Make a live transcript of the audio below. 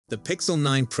The Pixel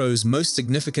 9 Pro's most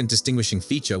significant distinguishing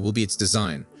feature will be its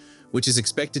design, which is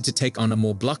expected to take on a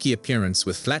more blocky appearance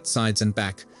with flat sides and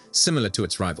back, similar to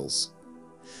its rivals.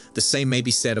 The same may be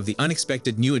said of the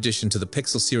unexpected new addition to the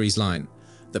Pixel series line,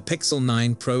 the Pixel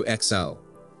 9 Pro XL.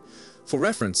 For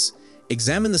reference,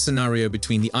 examine the scenario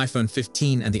between the iPhone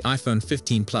 15 and the iPhone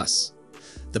 15 Plus.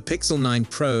 The Pixel 9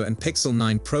 Pro and Pixel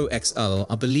 9 Pro XL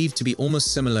are believed to be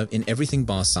almost similar in everything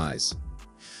bar size.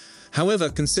 However,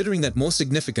 considering that more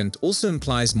significant also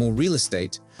implies more real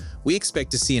estate, we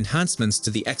expect to see enhancements to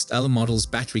the XL model's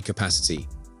battery capacity.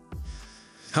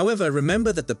 However,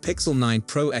 remember that the Pixel 9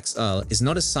 Pro XL is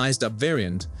not a sized-up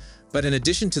variant, but an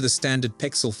addition to the standard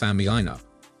Pixel family lineup.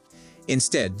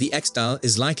 Instead, the XL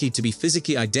is likely to be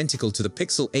physically identical to the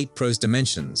Pixel 8 Pro's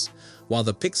dimensions, while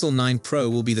the Pixel 9 Pro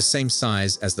will be the same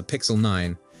size as the Pixel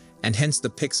 9, and hence the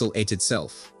Pixel 8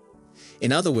 itself.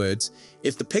 In other words,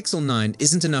 if the Pixel 9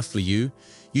 isn't enough for you,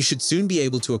 you should soon be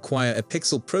able to acquire a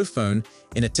Pixel Pro phone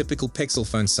in a typical Pixel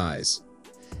phone size.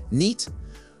 Neat?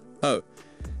 Oh,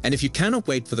 and if you cannot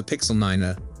wait for the Pixel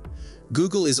 9er,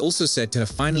 Google is also said to have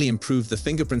finally improved the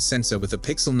fingerprint sensor with the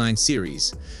Pixel 9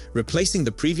 series, replacing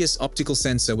the previous optical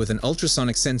sensor with an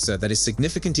ultrasonic sensor that is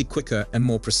significantly quicker and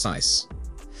more precise.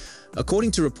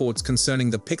 According to reports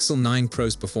concerning the Pixel 9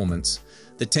 Pro's performance,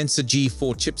 the Tensor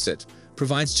G4 chipset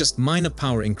provides just minor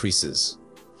power increases.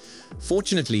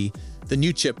 Fortunately, the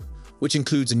new chip, which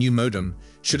includes a new modem,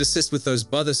 should assist with those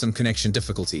bothersome connection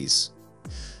difficulties.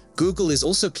 Google is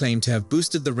also claimed to have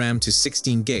boosted the RAM to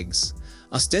 16 gigs,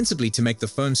 ostensibly to make the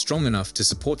phone strong enough to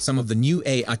support some of the new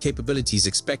AI capabilities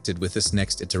expected with this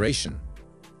next iteration.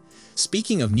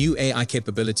 Speaking of new AI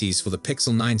capabilities for the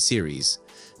Pixel 9 series,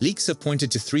 leaks have pointed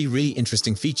to 3 really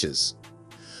interesting features.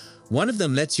 One of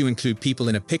them lets you include people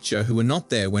in a picture who were not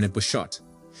there when it was shot.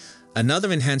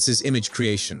 Another enhances image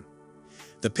creation.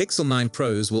 The Pixel 9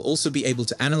 Pros will also be able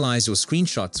to analyze your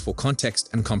screenshots for context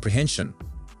and comprehension.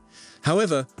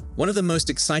 However, one of the most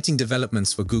exciting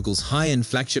developments for Google's high-end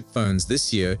flagship phones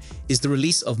this year is the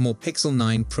release of more Pixel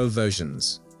 9 Pro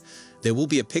versions. There will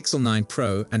be a Pixel 9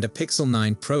 Pro and a Pixel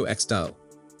 9 Pro XL.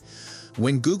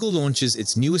 When Google launches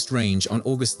its newest range on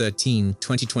August 13,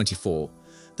 2024,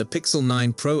 the Pixel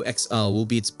 9 Pro XL will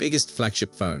be its biggest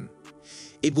flagship phone.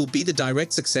 It will be the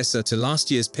direct successor to last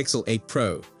year's Pixel 8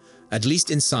 Pro, at least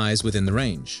in size within the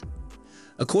range.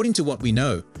 According to what we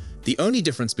know, the only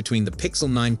difference between the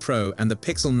Pixel 9 Pro and the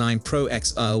Pixel 9 Pro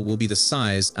XL will be the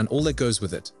size and all that goes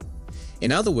with it.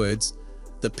 In other words,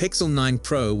 the Pixel 9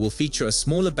 Pro will feature a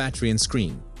smaller battery and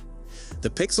screen. The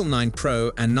Pixel 9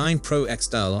 Pro and 9 Pro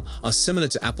XL are similar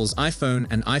to Apple's iPhone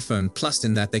and iPhone Plus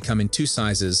in that they come in 2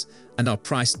 sizes and are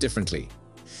priced differently.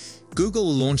 Google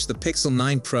will launch the Pixel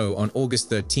 9 Pro on August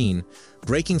 13,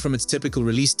 breaking from its typical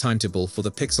release timetable for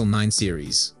the Pixel 9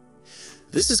 series.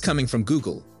 This is coming from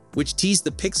Google, which teased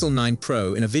the Pixel 9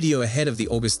 Pro in a video ahead of the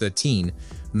August 13,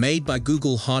 made by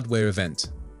Google Hardware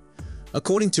event.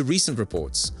 According to recent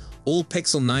reports, all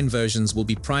Pixel 9 versions will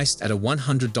be priced at a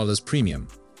 $100 premium.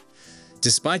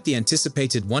 Despite the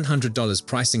anticipated $100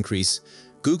 price increase,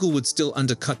 Google would still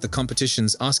undercut the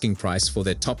competition's asking price for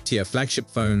their top-tier flagship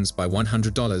phones by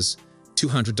 $100,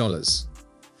 $200.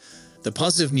 The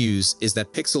positive news is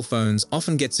that Pixel phones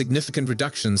often get significant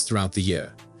reductions throughout the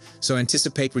year, so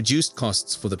anticipate reduced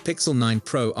costs for the Pixel 9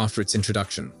 Pro after its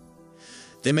introduction.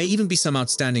 There may even be some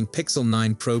outstanding Pixel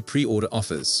 9 Pro pre-order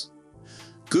offers.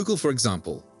 Google, for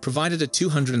example, provided a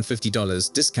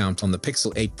 $250 discount on the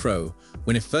Pixel 8 Pro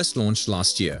when it first launched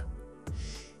last year.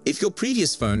 If your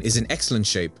previous phone is in excellent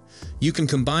shape, you can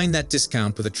combine that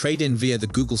discount with a trade-in via the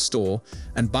Google Store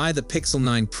and buy the Pixel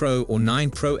 9 Pro or 9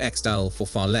 Pro XL for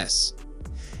far less.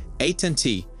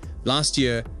 AT&T. Last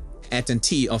year,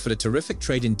 AT&T offered a terrific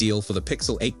trade-in deal for the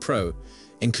Pixel 8 Pro,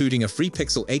 including a free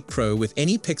Pixel 8 Pro with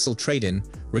any Pixel trade-in,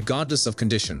 regardless of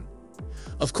condition.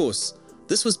 Of course,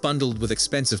 this was bundled with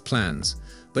expensive plans,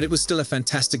 but it was still a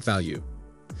fantastic value.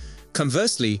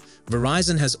 Conversely,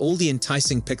 Verizon has all the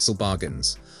enticing Pixel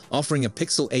bargains, offering a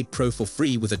Pixel 8 Pro for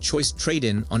free with a choice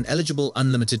trade-in on eligible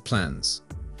unlimited plans.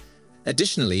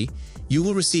 Additionally, you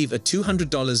will receive a $200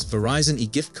 Verizon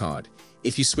e-gift card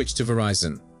if you switch to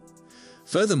Verizon.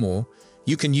 Furthermore,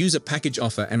 you can use a package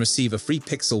offer and receive a free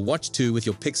Pixel Watch 2 with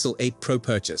your Pixel 8 Pro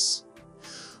purchase.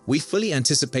 We fully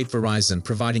anticipate Verizon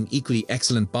providing equally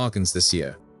excellent bargains this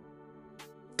year.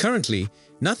 Currently,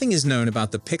 nothing is known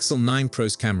about the Pixel 9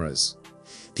 Pro's cameras.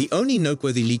 The only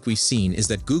noteworthy leak we've seen is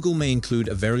that Google may include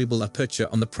a variable aperture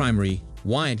on the primary,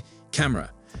 wide,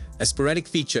 camera, a sporadic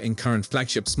feature in current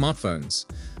flagship smartphones,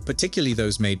 particularly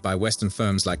those made by Western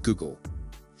firms like Google.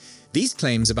 These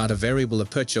claims about a variable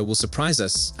aperture will surprise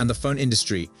us and the phone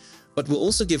industry, but will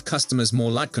also give customers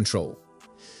more light control.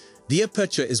 The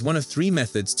aperture is one of three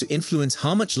methods to influence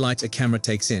how much light a camera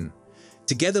takes in,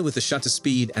 together with the shutter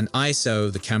speed and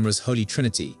ISO, the camera's holy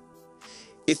trinity.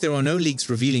 If there are no leaks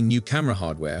revealing new camera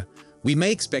hardware, we may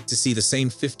expect to see the same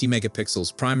 50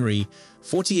 megapixels primary,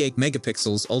 48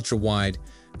 megapixels ultra-wide,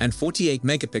 and 48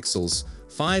 megapixels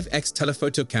 5x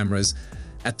telephoto cameras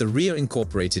at the rear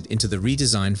incorporated into the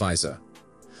redesigned visor.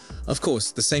 Of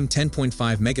course, the same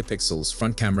 10.5 megapixels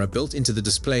front camera built into the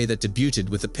display that debuted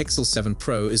with the Pixel 7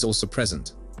 Pro is also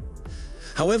present.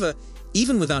 However,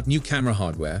 even without new camera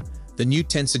hardware, the new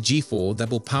Tensor G4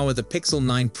 that will power the Pixel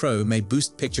 9 Pro may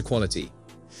boost picture quality.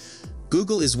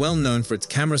 Google is well known for its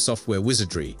camera software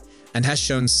wizardry and has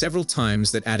shown several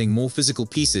times that adding more physical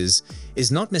pieces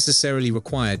is not necessarily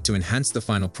required to enhance the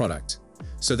final product,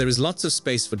 so there is lots of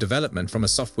space for development from a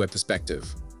software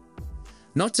perspective.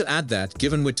 Not to add that,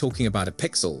 given we're talking about a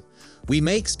Pixel, we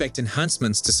may expect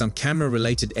enhancements to some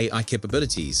camera-related AI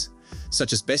capabilities,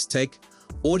 such as Best Take,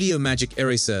 Audio Magic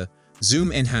Eraser,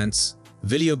 Zoom Enhance,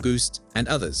 Video Boost, and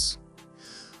others.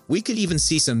 We could even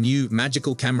see some new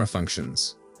magical camera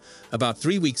functions. About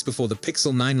 3 weeks before the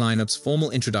Pixel 9 lineup's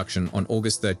formal introduction on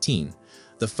August 13,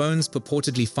 the phone's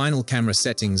purportedly final camera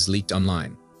settings leaked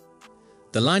online.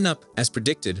 The lineup, as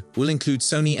predicted, will include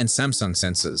Sony and Samsung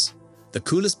sensors. The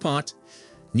coolest part?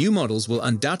 New models will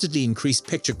undoubtedly increase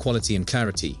picture quality and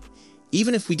clarity,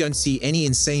 even if we don't see any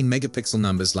insane megapixel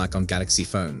numbers like on Galaxy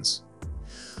phones.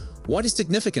 What is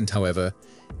significant, however,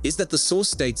 is that the source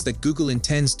states that Google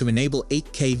intends to enable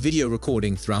 8K video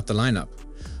recording throughout the lineup,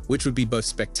 which would be both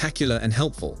spectacular and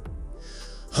helpful.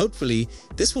 Hopefully,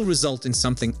 this will result in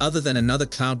something other than another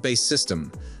cloud-based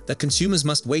system that consumers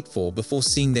must wait for before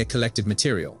seeing their collected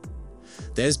material.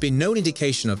 There's been no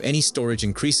indication of any storage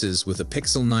increases with the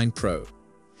Pixel 9 Pro.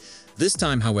 This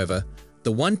time, however,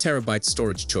 the 1TB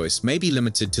storage choice may be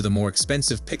limited to the more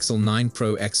expensive Pixel 9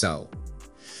 Pro XL.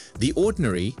 The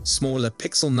ordinary, smaller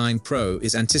Pixel 9 Pro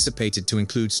is anticipated to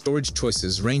include storage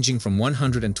choices ranging from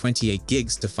 128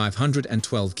 gigs to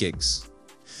 512 gigs.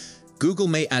 Google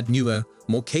may add newer,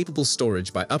 more capable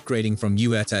storage by upgrading from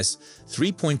UFS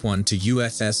 3.1 to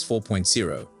UFS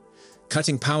 4.0,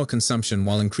 cutting power consumption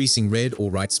while increasing read or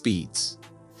write speeds.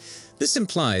 This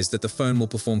implies that the phone will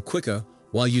perform quicker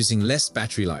while using less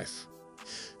battery life.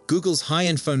 Google's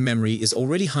high-end phone memory is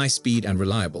already high-speed and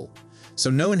reliable, so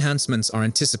no enhancements are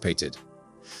anticipated.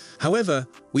 However,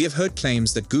 we have heard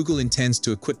claims that Google intends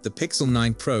to equip the Pixel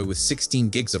 9 Pro with 16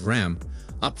 gigs of RAM,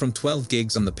 up from 12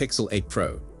 gigs on the Pixel 8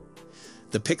 Pro.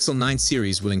 The Pixel 9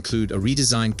 series will include a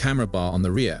redesigned camera bar on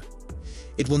the rear.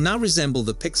 It will now resemble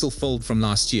the Pixel Fold from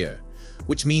last year,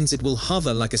 which means it will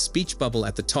hover like a speech bubble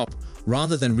at the top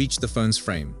rather than reach the phone's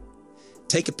frame.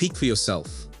 Take a peek for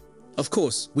yourself. Of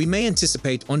course, we may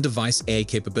anticipate on-device AI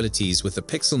capabilities with the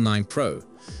Pixel 9 Pro,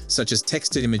 such as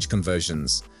text-to-image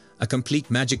conversions, a complete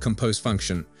Magic Compose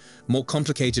function, more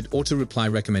complicated auto-reply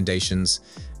recommendations,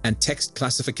 and text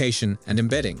classification and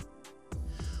embedding.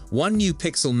 One new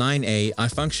Pixel 9 AI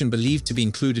function believed to be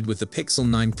included with the Pixel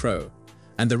 9 Pro,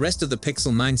 and the rest of the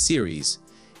Pixel 9 series,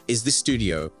 is the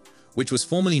Studio, which was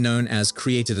formerly known as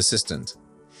Creative Assistant.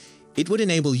 It would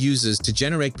enable users to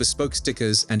generate bespoke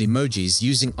stickers and emojis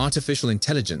using artificial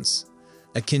intelligence,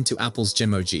 akin to Apple's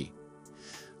Genmoji.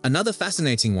 Another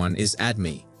fascinating one is Add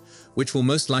Me, which will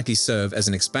most likely serve as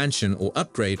an expansion or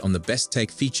upgrade on the Best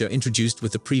Take feature introduced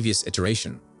with the previous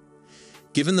iteration.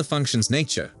 Given the function's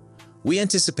nature, we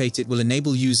anticipate it will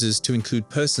enable users to include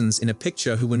persons in a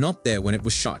picture who were not there when it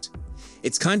was shot.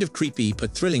 It's kind of creepy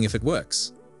but thrilling if it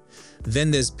works.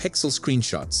 Then there's Pixel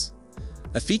Screenshots,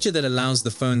 a feature that allows the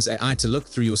phone's AI to look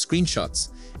through your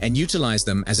screenshots and utilize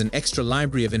them as an extra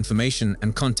library of information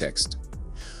and context.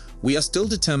 We are still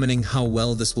determining how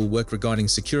well this will work regarding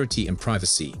security and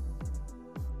privacy.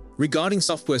 Regarding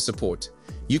software support,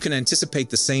 you can anticipate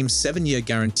the same 7-year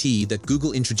guarantee that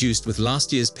Google introduced with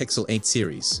last year's Pixel 8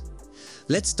 series.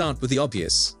 Let's start with the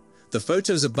obvious. The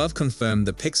photos above confirm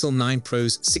the Pixel 9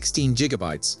 Pro's 16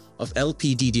 GB of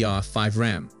LPDDR5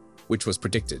 RAM, which was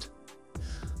predicted.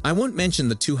 I won't mention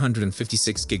the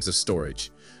 256 gigs of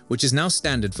storage, which is now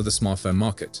standard for the smartphone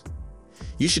market.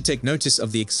 You should take notice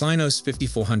of the Exynos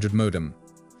 5400 modem.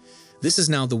 This is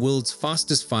now the world's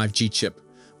fastest 5G chip,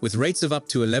 with rates of up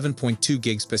to 11.2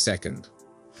 gigs per second.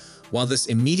 While this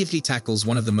immediately tackles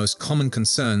one of the most common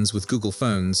concerns with Google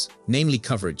phones, namely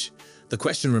coverage, the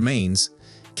question remains,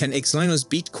 can Exynos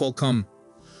beat Qualcomm?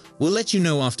 We'll let you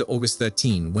know after August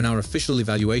 13 when our official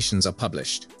evaluations are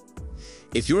published.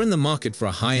 If you're in the market for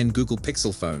a high-end Google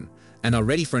Pixel phone and are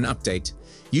ready for an update,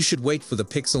 you should wait for the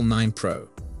Pixel 9 Pro.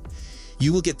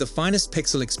 You will get the finest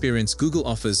Pixel experience Google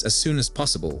offers as soon as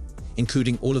possible,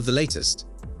 including all of the latest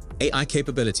AI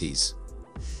capabilities.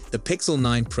 The Pixel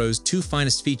 9 Pro's two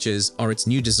finest features are its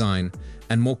new design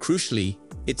and, more crucially,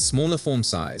 its smaller form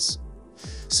size.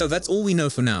 So that's all we know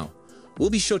for now. We'll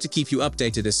be sure to keep you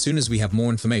updated as soon as we have more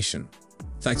information.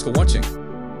 Thanks for watching.